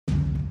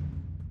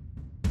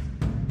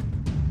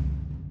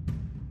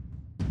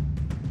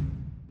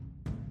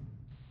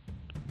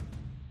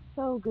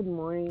So, good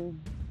morning.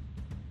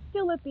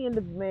 Still at the end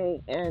of May,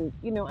 and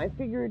I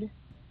figured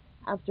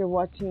after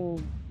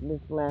watching this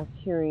last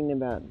hearing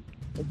about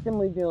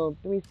Assembly Bill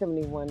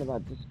 371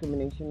 about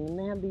discrimination, and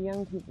they had the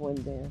young people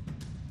in there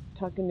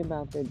talking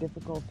about their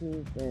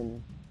difficulties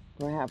and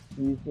perhaps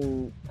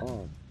using,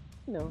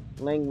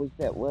 language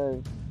that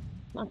was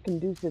not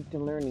conducive to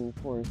learning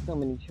for so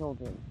many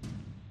children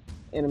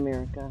in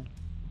America.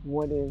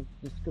 What is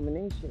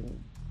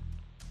discrimination?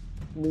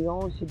 We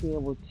all should be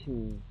able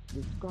to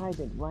describe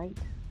it right,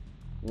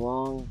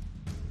 wrong.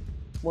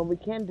 What we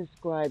can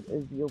describe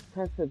is the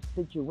oppressive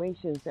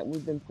situations that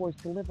we've been forced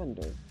to live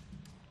under.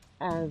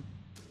 As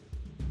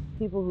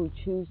people who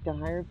choose to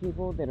hire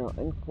people that are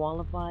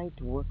unqualified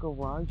to work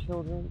over our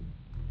children,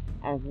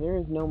 as there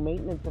is no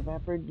maintenance of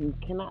effort, you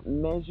cannot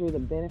measure the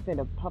benefit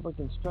of public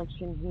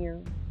instruction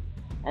here,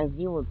 as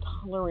zero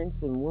tolerance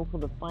and willful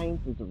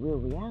defiance is a real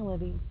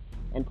reality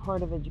and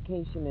part of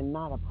education and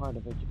not a part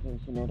of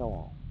education at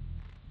all,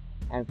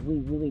 as we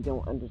really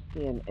don't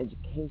understand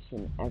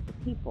education as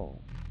a people.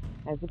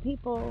 As a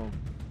people,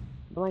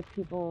 black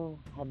people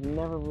have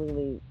never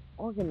really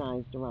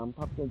organized around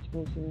public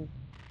education.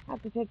 I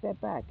have to take that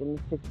back. In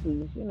the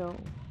 60s,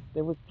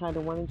 there was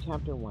Title I and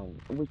Chapter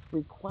 1, which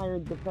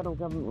required the federal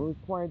government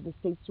required the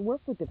states to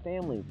work with the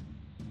families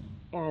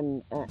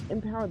and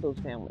empower those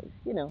families.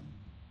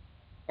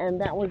 And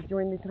that was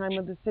during the time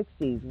of the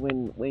 60s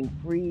when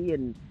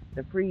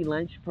the free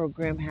lunch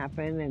program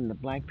happened and the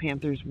Black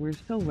Panthers were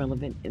so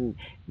relevant in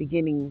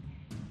beginning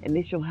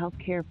initial health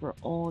care for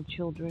all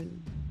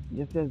children,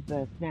 just as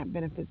the SNAP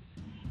benefits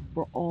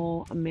for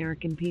all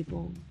American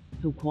people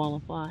who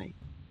qualify.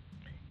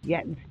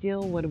 Yet and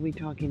still, what are we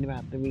talking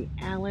about? The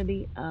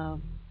reality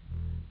of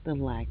the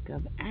lack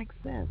of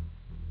access.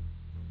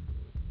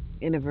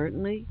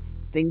 Inadvertently,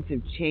 things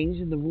have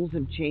changed and the rules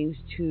have changed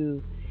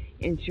to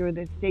ensure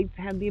that states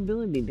have the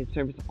ability to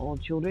service all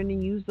children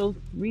and use those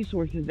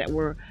resources that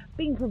were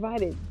being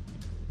provided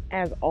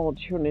as all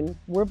children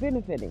were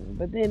benefiting.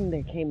 But then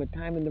there came a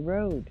time in the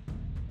road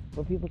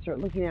where people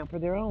start looking out for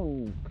their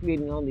own,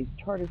 creating all these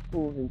charter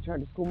schools, and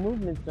charter school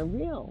movements are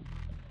real.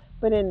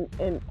 But in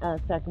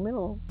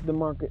Sacramento, the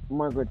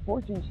Margaret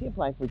Fortune, she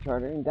applied for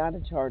charter and got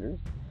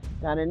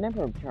a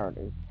number of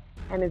charters,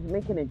 and is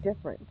making a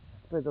difference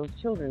for those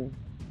children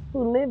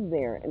who live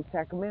there in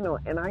Sacramento.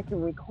 And I can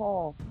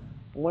recall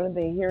one of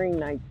the hearing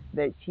nights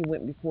that she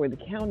went before the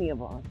county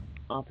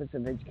Office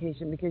of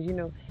Education, because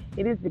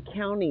it is the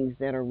counties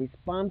that are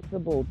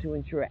responsible to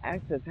ensure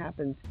access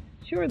happens.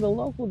 Sure, the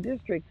local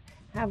districts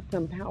have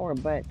some power,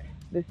 but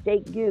the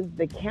state gives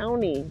the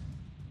county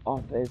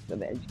Office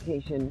of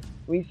Education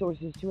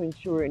resources to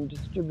ensure and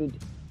distribute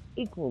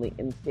equally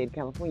in the state of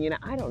California. Now,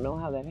 I don't know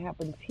how that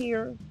happens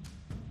here.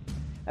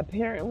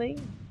 Apparently,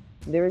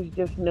 there's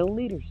just no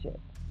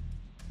leadership,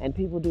 and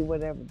people do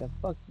whatever the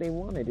fuck they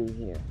want to do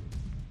here.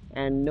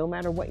 And no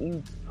matter what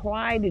you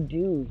try to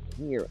do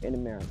here in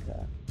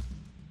America,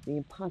 the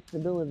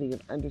impossibility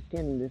of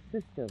understanding the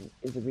system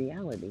is a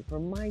reality for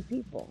my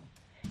people,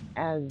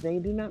 as they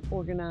do not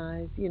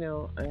organize. I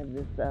have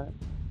this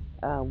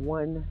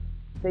one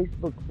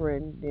Facebook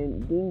friend,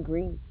 Dean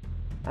Green,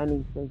 and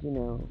he says,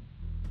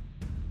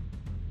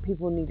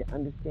 people need to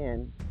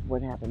understand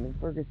what happened in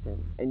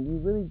Ferguson, and you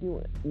really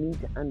do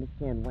need to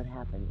understand what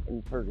happened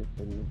in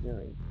Ferguson,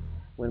 Missouri,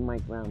 when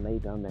Mike Brown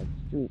laid on that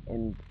street,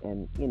 and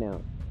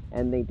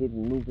they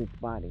didn't move his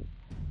body,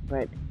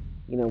 but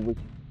which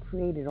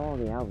created all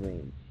the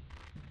outrage,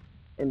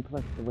 and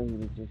plus the way he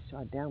was just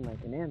shot down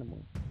like an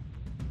animal.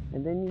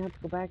 And then you have to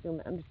go back and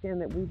understand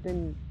that we've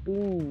been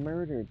being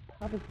murdered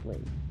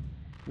publicly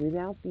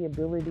without the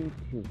ability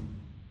to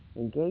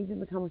engage in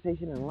the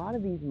conversation. And a lot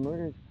of these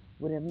murders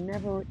would have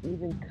never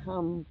even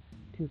come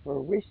to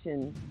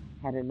fruition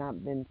had it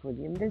not been for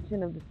the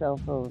invention of the cell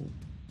phone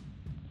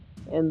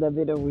and the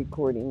video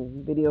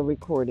recording,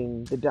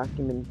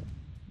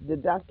 the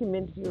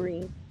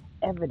documentary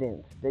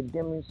evidence that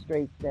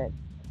demonstrates that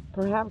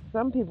perhaps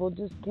some people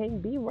just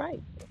can't be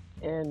right.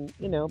 And,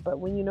 but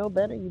when you know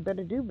better, you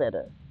better do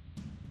better.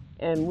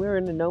 And we're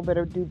in a know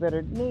better, do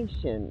better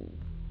nation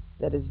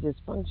that is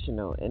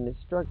dysfunctional and is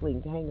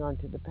struggling to hang on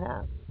to the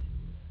past.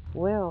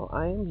 Well,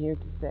 I am here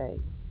to say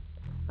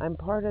I'm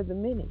part of the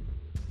many,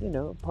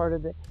 part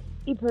of the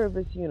E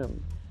Pluribus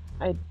Unum.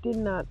 I did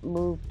not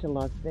move to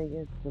Las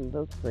Vegas to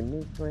look for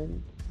new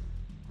friends,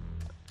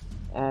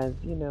 as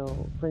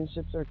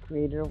friendships are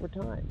created over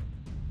time,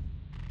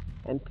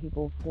 and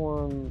people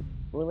form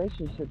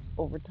relationships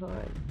over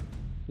time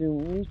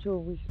through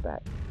mutual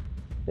respect.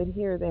 But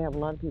here they have a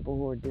lot of people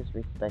who are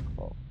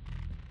disrespectful,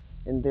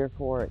 and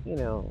therefore,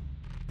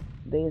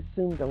 they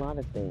assumed a lot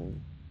of things.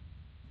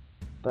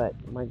 But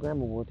my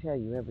grandma will tell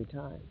you every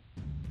time,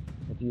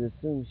 if you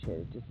assume shit,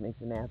 it just makes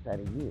an ass out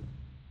of you.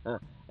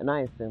 And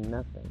I assume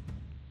nothing.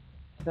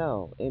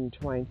 So, in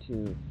trying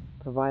to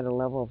provide a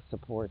level of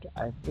support,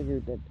 I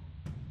figured that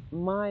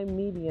my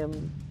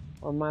medium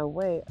or my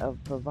way of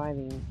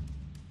providing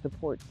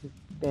support to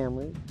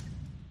families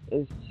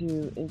is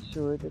to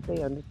ensure that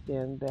they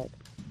understand that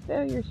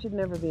failure should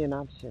never be an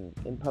option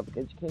in public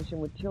education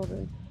with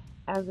children,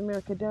 as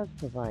America does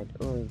provide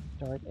early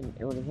start and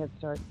early head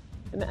start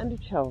and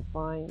underchild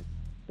fine,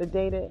 the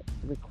data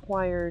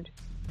required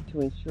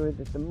to ensure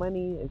that the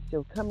money is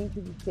still coming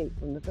to the state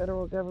from the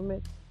federal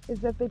government is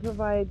that they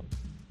provide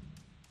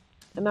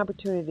an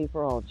opportunity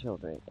for all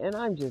children. And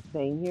I'm just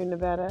saying here in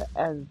Nevada,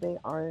 as they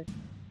are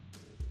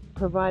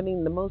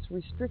providing the most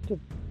restrictive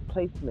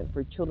placement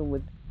for children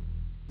with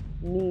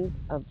needs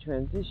of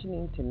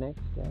transitioning to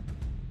next steps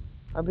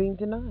are being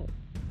denied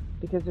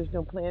because there's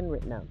no plan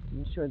written out to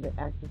ensure that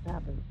access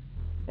happens.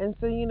 And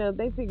so,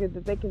 they figured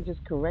that they can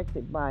just correct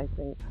it by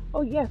saying,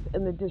 oh, yes,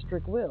 and the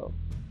district will.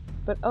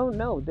 But, oh,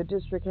 no, the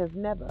district has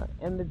never,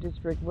 and the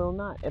district will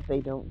not if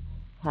they don't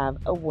have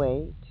a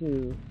way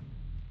to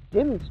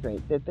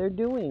demonstrate that they're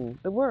doing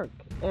the work.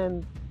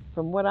 And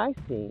from what I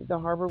see, the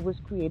harbor was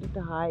created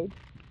to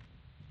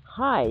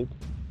hide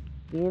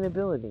the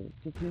inability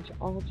to teach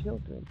all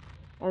children,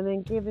 and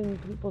then giving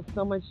people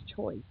so much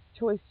choice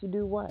to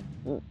do what?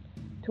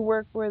 To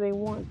work where they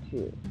want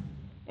to,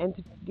 and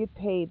to get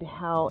paid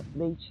how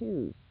they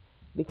choose,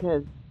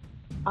 because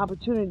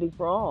opportunity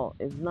for all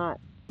is not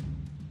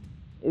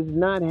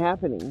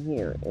happening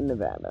here in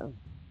Nevada.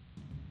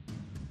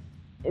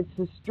 It's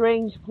a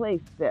strange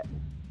place that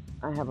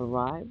I have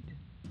arrived,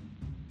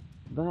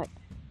 but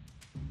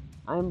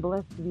I'm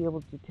blessed to be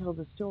able to tell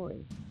the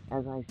story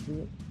as I see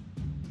it.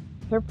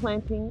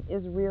 Surplanting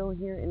is real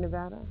here in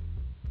Nevada.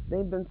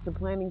 They've been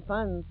supplanting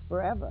funds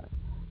forever.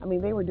 I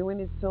mean, they were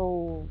doing it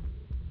so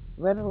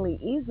readily,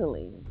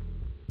 easily,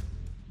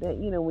 that,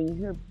 when you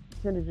hear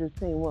senators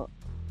saying, well,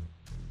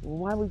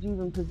 why would you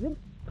even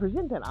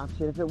present that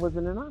option if it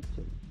wasn't an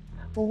option?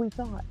 Well, we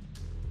thought,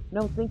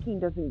 no thinking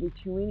doesn't get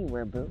you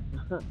anywhere, boo.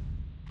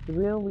 The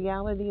real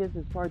reality is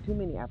there's far too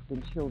many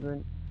African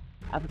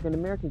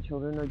American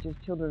children, or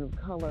just children of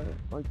color,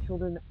 or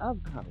children of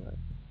color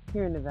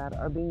here in Nevada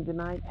are being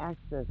denied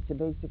access to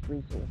basic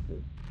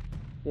resources.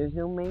 There's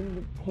no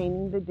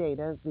maintaining the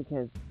data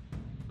because,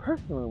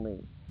 personally,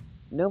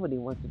 nobody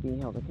wants to be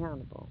held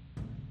accountable.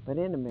 But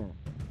in America,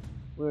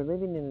 we're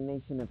living in a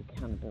nation of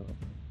accountability.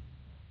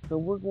 So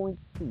we're going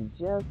to see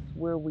just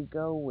where we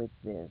go with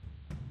this.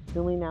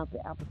 Filling out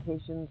the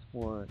applications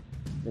for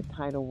the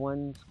Title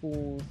I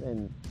schools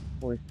and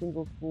for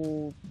single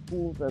schools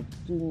of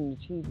student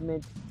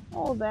achievement,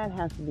 all that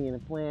has to be in a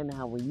plan,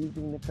 how we're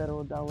using the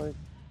federal dollars,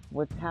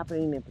 what's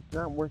happening if it's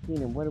not working,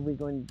 and what are we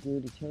going to do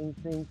to change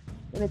things.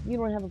 And if you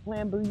don't have a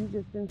plan, boo, you've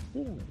just been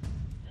stealing.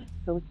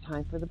 So it's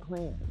time for the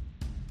plan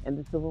and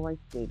the civil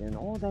rights data and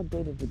all that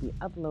data to be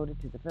uploaded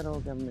to the federal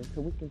government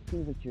so we can see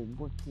what you're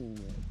working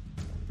with.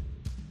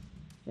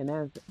 And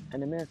as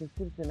an American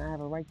citizen, I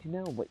have a right to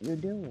know what you're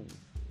doing.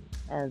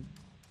 As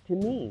to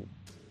me,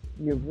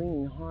 you're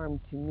bringing harm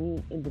to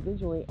me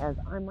individually, as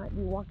I might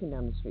be walking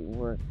down the street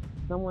where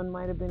someone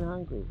might have been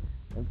hungry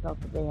and felt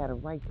that they had a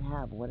right to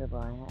have whatever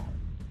I have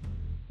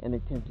and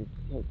attempted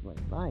to take my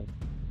life.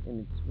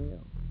 And it's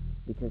real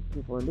because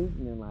people are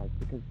losing their lives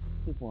because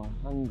people are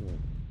hungry.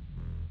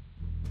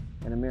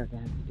 And America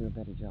has to do a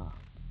better job.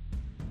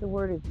 The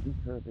word is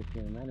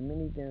ecurbitum. Out of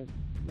many, there's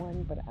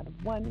one, but out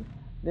of one,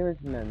 there is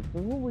none.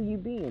 So who will you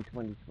be in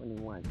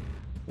 2021?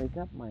 Wake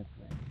up, my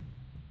friend.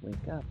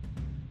 Wake up.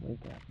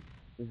 Wake up.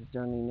 This is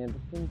Darlene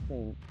Anderson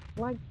saying,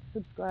 like,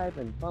 subscribe,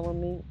 and follow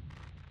me.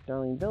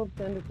 Darlene Bill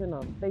Sanderson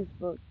on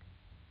Facebook.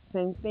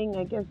 Same thing,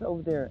 I guess,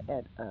 over there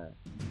at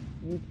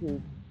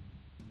YouTube.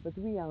 But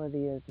the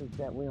reality is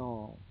that we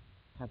all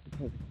have to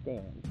take a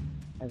stand,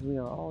 as we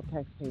are all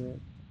taxpayers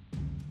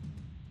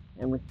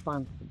and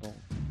responsible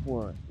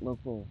for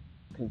local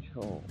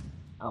control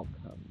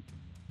outcomes.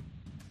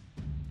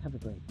 Have a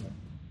great day.